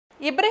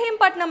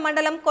ఇబ్రహీంపట్నం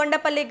మండలం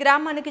కొండపల్లి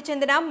గ్రామానికి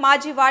చెందిన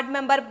మాజీ వార్డ్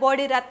మెంబర్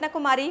బోడి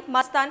రత్నకుమారి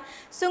మస్తాన్,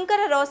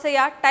 సుంకర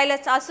రోసయ్య,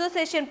 టైలర్స్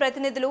అసోసియేషన్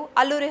ప్రతినిధులు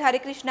అల్లూరి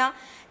హరికృష్ణ,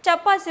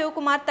 చప్పా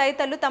శివకుమార్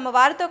తదితరులు తమ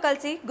వారితో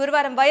కలిసి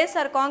గురువారం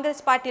వైఎస్ఆర్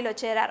కాంగ్రెస్ పార్టీలో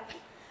చేరారు.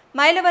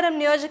 మైలవరం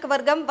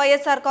నియోజకవర్గం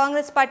వైఎస్ఆర్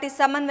కాంగ్రెస్ పార్టీ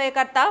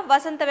సమన్వయకర్త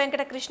వసంత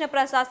వెంకట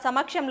కృష్ణప్రసాద్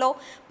సమక్షంలో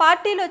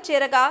పార్టీలో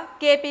చేరగా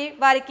కేపీ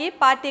వారికి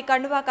పార్టీ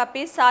కండువా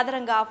కప్పి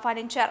సాదరంగా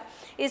ఆహ్వానించారు.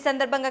 ఈ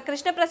సందర్భంగా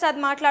కృష్ణప్రసాద్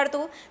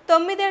మాట్లాడుతూ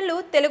 9 ఏళ్లు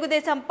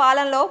తెలుగుదేశం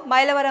పాలనలో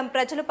మైలవరం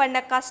ప్రజలు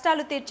పడిన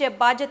కష్టాలు తీర్చే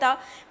బాధ్యత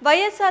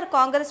వైఎస్ఆర్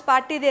కాంగ్రెస్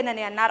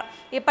పార్టీదేనని అన్నారు.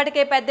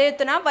 ఇప్పటికే పెద్ద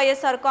ఎత్తున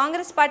వైఎస్ఆర్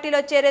కాంగ్రెస్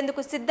పార్టీలో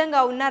చేరేందుకు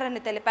సిద్ధంగా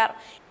ఉన్నారని తెలిపారు.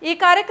 ఈ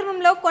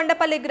కార్యక్రమంలో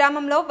కొండపల్లి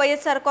గ్రామంలో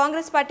వైఎస్ఆర్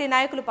కాంగ్రెస్ పార్టీ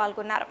నాయకులు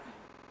పాల్గొన్నారు.